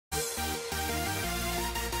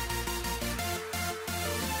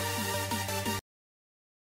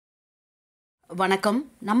வணக்கம்.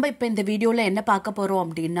 நம்ம இப்போ இந்த வீடியோவில் என்ன பார்க்க போகிறோம்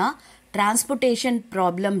அப்படின்னா டிரான்ஸ்போர்ட்டேஷன்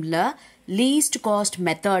ப்ராப்ளமில் லீஸ்ட் காஸ்ட்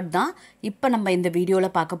மெத்தட் தான் இப்போ நம்ம இந்த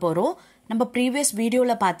வீடியோவில் பார்க்க போகிறோம். நம்ம ப்ரீவியஸ்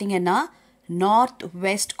வீடியோவில் பார்த்தீங்கன்னா நார்த்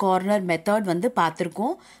வெஸ்ட் கார்னர் மெத்தட்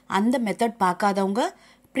பார்த்துருக்கோம். அந்த மெத்தட் பார்க்காதவங்க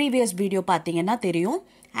ப்ரீவியஸ் வீடியோ பார்த்தீங்கன்னா தெரியும்.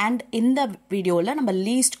 அண்ட் இந்த வீடியோவில் நம்ம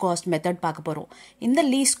லீஸ்ட் காஸ்ட் மெத்தட் பார்க்க போகிறோம். இந்த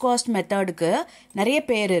லீஸ்ட் காஸ்ட் மெத்தடுக்கு நிறைய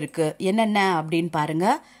பேர் இருக்குது. என்னென்ன அப்படின்னு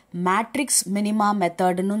பாருங்கள். மேட்ரிக்ஸ் மினிமா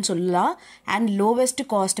மெத்தடுன்னு சொல்லலாம் அண்ட் லோவெஸ்ட்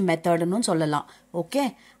காஸ்ட் மெத்தடுன்னு சொல்லலாம். ஓகே,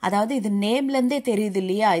 அதாவது இது நேம்லேருந்தே தெரியுது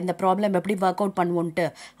இல்லையா இந்த ப்ராப்ளம் எப்படி ஒர்க் அவுட் பண்ணுவோன்ட்டு.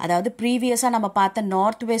 அதாவது ப்ரீவியஸாக நம்ம பார்த்த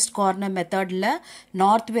நார்த் வெஸ்ட் கார்னர் மெத்தடில்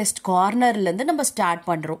நார்த் வெஸ்ட் கார்னர்லேருந்து நம்ம ஸ்டார்ட்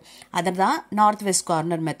பண்ணுறோம். அதை தான் நார்த் வெஸ்ட்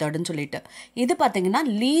கார்னர் மெத்தடுன்னு சொல்லிட்டு. இது பார்த்தீங்கன்னா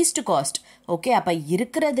லீஸ்ட் காஸ்ட். ஓகே, அப்போ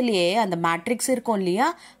இருக்கிறதுலையே அந்த மேட்ரிக்ஸ் இருக்கும் இல்லையா,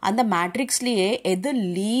 அந்த மேட்ரிக்ஸ்லேயே எது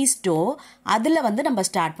லீஸ்ட்டோ அதில் நம்ம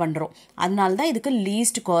ஸ்டார்ட் பண்ணுறோம். அதனால தான் இதுக்கு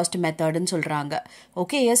லீஸ்ட் காஸ்ட் மெத்தடுன்னு சொல்கிறாங்க.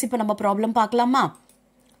 ஓகே, எஸ், இப்போ நம்ம ப்ராப்ளம் பார்க்கலாமா?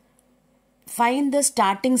 Find the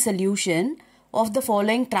starting solution of the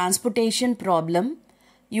following transportation problem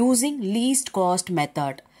using least cost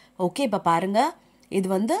method. Okay, இப்போ பாருங்க,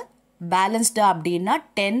 இது பேலன்ஸ்டா அப்படின்னா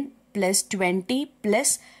 10 plus 20 plus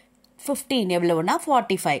 15 எவ்வளவுனா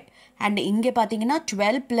 45. அண்ட் இங்கே பார்த்தீங்கன்னா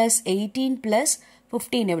 12 plus 18 plus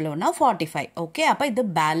 15 எவ்வளவுனா 45. ஓகே, அப்போ இது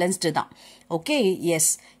பேலன்ஸ்டு தான். Okay,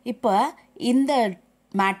 S. இப்போ இந்த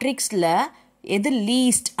மேட்ரிக்ஸில் எது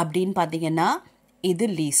லீஸ்ட் அப்படின்னு பார்த்தீங்கன்னா இது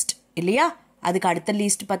லீஸ்ட் இல்லையா. அதுக்கு அடுத்த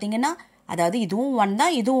லீஸ்ட் பார்த்தீங்கன்னா, அதாவது இதுவும் 1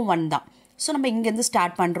 தான், இதுவும் 1 தான். ஸோ நம்ம இங்கேருந்து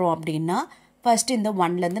ஸ்டார்ட் பண்ணுறோம் அப்படின்னா ஃபர்ஸ்ட் இந்த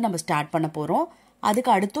 1லேருந்து நம்ம ஸ்டார்ட் பண்ண போகிறோம்.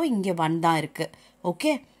 அதுக்கு அடுத்தும் இங்கே 1 தான் இருக்குது.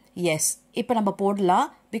 Okay, S. இப்போ நம்ம போடலாம்.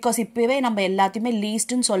 பிகாஸ் இப்போவே நம்ம எல்லாத்தையுமே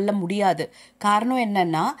லீஸ்ட்டுன்னு சொல்ல முடியாது. காரணம்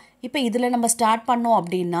என்னென்னா, இப்போ இதில் நம்ம ஸ்டார்ட் பண்ணோம்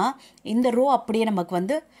அப்படின்னா இந்த ரோ அப்படியே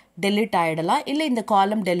நமக்கு டெலிட் ஆகிடலாம், இல்லை இந்த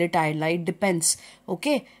காலம் டெலிட் ஆகிடலாம். It depends.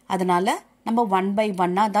 ஓகே, அதனால் நம்ம 1 by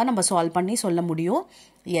 1 தான் நம்ம சால்வ் பண்ணி சொல்ல முடியும்.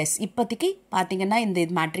 எஸ், இப்போதைக்கு பார்த்தீங்கன்னா இந்த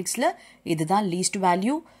மேட்ரிக்ஸில் இதுதான் லீஸ்ட்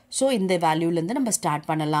வேல்யூ. ஸோ இந்த வேல்யூலேருந்து நம்ம ஸ்டார்ட்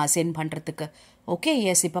பண்ணலாம் அசைன் பண்ணுறதுக்கு. Okay,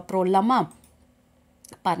 S. இப்போ ப்ரோலாமா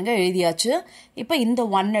பாருங்கள், எழுதியாச்சு. இப்போ இந்த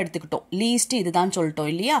 1 எடுத்துக்கிட்டோம், லீஸ்ட் இதுதான் சொல்லிட்டோம்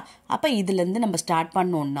இல்லையா. அப்போ இதுலேருந்து நம்ம ஸ்டார்ட்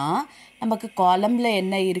பண்ணோம்னா நமக்கு காலமில்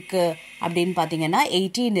என்ன இருக்குது அப்படின்னு பார்த்தீங்கன்னா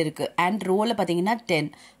 18 இருக்குது. அண்ட் ரோவில் பார்த்தீங்கன்னா 10.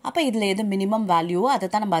 அப்போ இதில் எது மினிமம் வேல்யூவோ அதை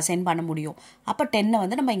தான் நம்ம அசைன் பண்ண முடியும். அப்போ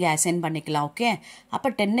 10 நம்ம இங்கே அசைன் பண்ணிக்கலாம். ஓகே,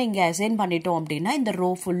 அப்போ 10 இங்கே அசைன் பண்ணிட்டோம் அப்படின்னா இந்த ரோ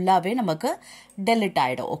ஃபுல்லாகவே நமக்கு டெலிட்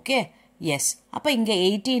ஆகிடும். Okay, S. அப்போ இங்கே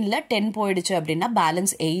 18ல் 10 போயிடுச்சு அப்படின்னா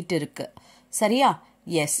பேலன்ஸ் 8 இருக்குது. சரியா?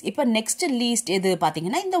 எஸ். இப்போ நெக்ஸ்ட் லீஸ்ட் எது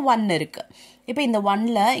பார்த்தீங்கன்னா இந்த 1 இருக்குது. இப்போ இந்த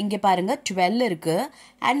 1ல் இங்கே பாருங்கள் 12 இருக்குது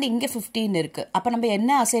அண்ட் இங்கே 15 இருக்குது. அப்போ நம்ம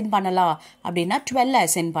என்ன அசைன் பண்ணலாம் அப்படின்னா 12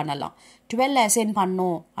 அசைன் பண்ணலாம். 12 அசைன்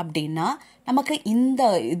பண்ணோம் அப்படின்னா நமக்கு இந்த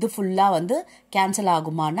இது ஃபுல்லாக கேன்சல்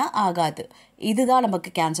ஆகுமானா ஆகாது. இதுதான்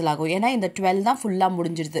நமக்கு கேன்சல் ஆகும். ஏன்னா இந்த 12 தான் ஃபுல்லாக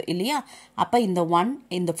முடிஞ்சிருது இல்லையா. அப்போ இந்த 1,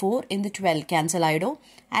 இந்த 4, இந்த 12 கேன்சல் ஆகிடும்.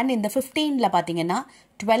 அண்ட் இந்த 15ல் பார்த்தீங்கன்னா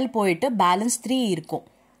 12 போயிட்டு பேலன்ஸ் 3 இருக்கும்.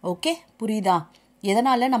 ஓகே, புரியுதா?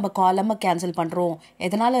 எதனால் நம்ம காலமை கேன்சல் பண்ணுறோம்,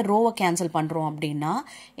 எதனால் ரோவை கேன்சல் பண்ணுறோம் அப்படின்னா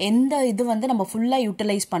எந்த இது நம்ம ஃபுல்லாக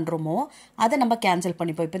யூட்டிலைஸ் பண்ணுறோமோ அதை நம்ம கேன்சல்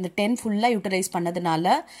பண்ணிப்போம். இப்போ இந்த 10 ஃபுல்லாக யூட்டிலைஸ்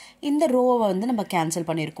பண்ணதுனால இந்த ரோவை நம்ம கேன்சல்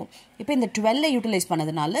பண்ணியிருக்கோம். இப்போ இந்த 12 யூட்டிலைஸ்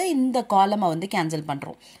பண்ணதுனால இந்த காலமை கேன்சல்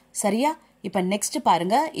பண்ணுறோம். சரியா? இப்போ நெக்ஸ்ட்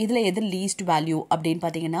பாருங்கள், இதில் எது லீஸ்ட் வேல்யூ அப்படின்னு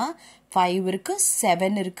பார்த்தீங்கன்னா 5 இருக்குது,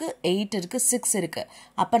 7 இருக்குது, 8 இருக்குது, 6 இருக்குது.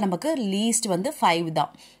 அப்போ நமக்கு லீஸ்ட் 5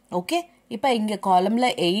 தான். ஓகே, இப்போ இங்கே காலமில்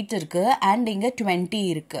 8 இருக்குது அண்ட் இங்கே 20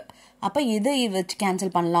 இருக்குது. அப்போ இதை வச்சு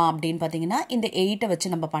கேன்சல் பண்ணலாம் அப்படின்னு பார்த்தீங்கன்னா இந்த 8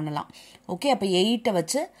 வச்சு நம்ம பண்ணலாம். ஓகே, அப்போ 8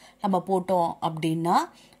 வச்சு நம்ம போட்டோம் அப்படின்னா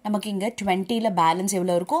நமக்கு இங்கே 20ல் பேலன்ஸ்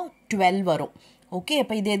எவ்வளோ இருக்கும்? 12 வரும். ஓகே,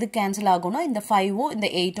 அப்போ இது எது கேன்சல் ஆகும்னா இந்த 5ம் இந்த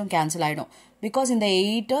 8ம் கேன்சல் ஆகிடும். பிகாஸ் இந்த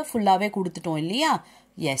 8 ஃபுல்லாகவே கொடுத்துட்டோம் இல்லையா.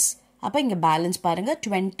 எஸ். அப்போ இங்கே பேலன்ஸ் பாருங்கள்,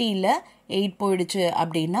 20ல் 8 போயிடுச்சு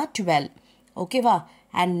அப்படின்னா 12. ஓகேவா?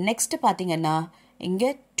 அண்ட் நெக்ஸ்ட் பார்த்தீங்கன்னா இங்கே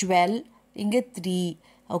 12, இங்கே 3.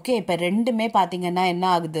 ஓகே, இப்போ ரெண்டுமே பார்த்தீங்கன்னா என்ன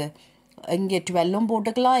ஆகுது? இங்கே 12ம்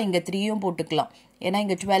போட்டுக்கலாம், இங்கே 3யும் போட்டுக்கலாம். ஏன்னா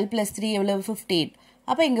இங்கே 12 + 3 எவ்வளோ? 15.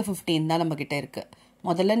 அப்போ இங்கே 15 தான் நம்மக்கிட்ட இருக்குது.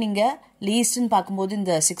 முதல்ல நீங்கள் லீஸ்ட்னு பார்க்கும்போது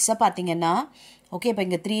இந்த 6 பார்த்தீங்கன்னா ஓகே, இப்போ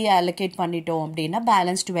இங்கே 3 அலோகேட் பண்ணிட்டோம் அப்படின்னா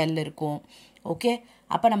பேலன்ஸ் 12 இருக்கும். ஓகே,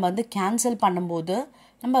 அப்போ நம்ம கேன்சல் பண்ணும்போது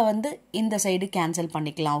நம்ம இந்த சைடு கேன்சல்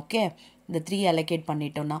பண்ணிக்கலாம். ஓகே, இந்த 3 அலோகேட்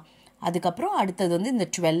பண்ணிட்டோம்னா அதுக்கப்புறம் அடுத்தது இந்த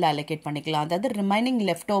 12 அலோகேட் பண்ணிக்கலாம். அதாவது ரிமைனிங்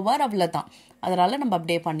லெஃப்ட் ஓவர் அவ்வளோதான். அதனால் நம்ம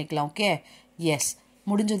அப்படியே பண்ணிக்கலாம். Okay, S.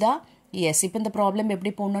 முடிஞ்சுதா? எஸ். இப்போ இந்த ப்ராப்ளம்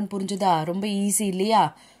எப்படி போடணும்னு புரிஞ்சுதா? ரொம்ப ஈஸி இல்லையா?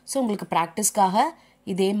 ஸோ உங்களுக்கு ப்ராக்டிஸ்க்காக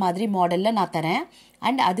இதே மாதிரி மாடலில் நான் தரேன்.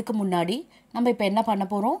 அண்ட் அதுக்கு முன்னாடி நம்ம இப்போ என்ன பண்ண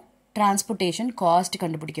போகிறோம்? டிரான்ஸ்போர்ட்டேஷன் காஸ்ட்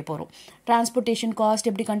கண்டுபிடிக்க போகிறோம். டிரான்ஸ்போர்ட்டேஷன் காஸ்ட்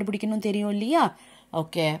எப்படி கண்டுபிடிக்கணும் தெரியும் இல்லையா?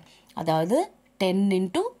 ஓகே, அதாவது 10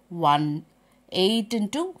 × 1, 8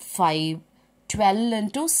 × 5, 12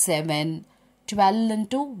 into 7, 12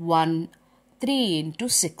 into 1, 3 into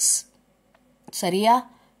 6. சரியா?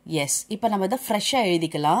 எஸ். இப்போ நம்ம இதை ஃப்ரெஷ்ஷாக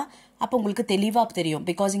எழுதிக்கலாம். அப்போ உங்களுக்கு தெளிவாக தெரியும்.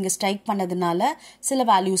 பிகாஸ் இங்கே ஸ்ட்ரைக் பண்ணதுனால சில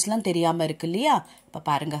வேல்யூஸ்லாம் தெரியாமல் இருக்கு இல்லையா? இப்போ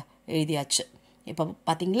பாருங்கள், எழுதியாச்சு. இப்போ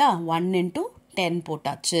பார்த்தீங்களா, 1 into 10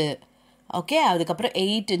 போட்டாச்சு. ஓகே, அதுக்கப்புறம்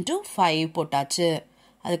 8 into 5 போட்டாச்சு.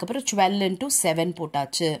 அதுக்கப்புறம் 12 into 7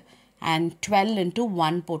 போட்டாச்சு. அண்ட் 12 into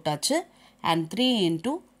 1 போட்டாச்சு. அண்ட் 3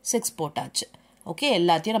 into 6 போட்டாச்சு. ஓகே,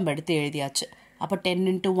 எல்லாத்தையும் நம்ம எடுத்து எழுதியாச்சு. அப்போ 10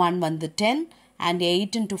 into 1 வந்து 10, அண்ட்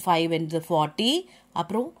 8 into 5 என்றது 40,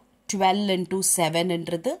 அப்புறம் 12 into 7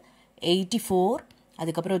 என்றது 84,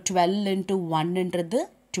 அதுக்கப்புறம் 12 into 1 என்றது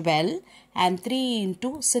 12, அண்ட் 3 into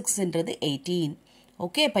 6 என்றது 18.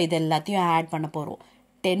 ஓகே, இப்போ இது எல்லாத்தையும் ஆட் பண்ண போகிறோம்.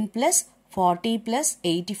 10 plus 40 plus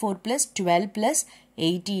 84 plus 12 plus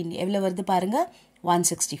 18 எவ்வளோ வருது பாருங்கள்,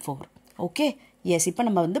 164. Okay, S. இப்போ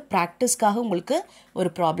நம்ம வந்து ப்ராக்டிஸ்க்காக உங்களுக்கு ஒரு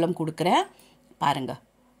ப்ராப்ளம் கொடுக்குறேன் பாருங்கள்.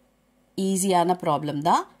 ஈஸியான ப்ராப்ளம்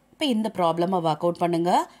தான். இப்போ இந்த ப்ராப்ளமை ஒர்க் அவுட்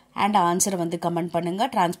பண்ணுங்கள் அண்ட் ஆன்சரை வந்து கமெண்ட் பண்ணுங்கள்,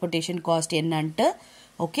 டிரான்ஸ்போர்ட்டேஷன் காஸ்ட் என்னன்ட்டு.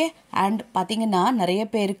 ஓகே, அண்ட் பார்த்தீங்கன்னா நிறைய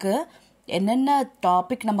பேருக்கு என்னென்ன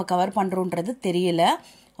டாபிக் நம்ம கவர் பண்ணுறோன்றது தெரியல.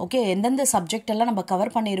 ஓகே, எந்தெந்த சப்ஜெக்ட் எல்லாம் நம்ம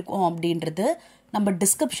கவர் பண்ணியிருக்கோம் அப்படின்றது நம்ம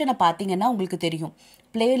டிஸ்கிரிப்ஷனை பார்த்தீங்கன்னா உங்களுக்கு தெரியும்.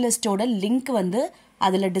 பிளேலிஸ்ட்டோட லிங்க் வந்து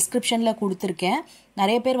அதில் டிஸ்கிரிப்ஷனில் கொடுத்துருக்கேன்.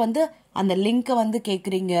 நிறைய பேர் வந்து அந்த லிங்க்கை வந்து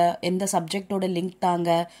கேட்குறீங்க, எந்த சப்ஜெக்டோட லிங்க் தாங்க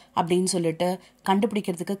அப்படின்னு சொல்லிட்டு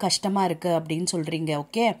கண்டுபிடிக்கிறதுக்கு கஷ்டமாக இருக்குது அப்படின்னு சொல்கிறீங்க.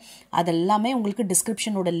 ஓகே, அதெல்லாமே உங்களுக்கு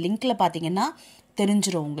டிஸ்கிரிப்ஷனோட லிங்க்கில் பார்த்தீங்கன்னா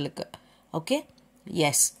தெரிஞ்சிடும் உங்களுக்கு. Okay,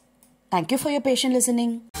 S. Thank you for your patient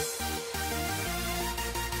listening.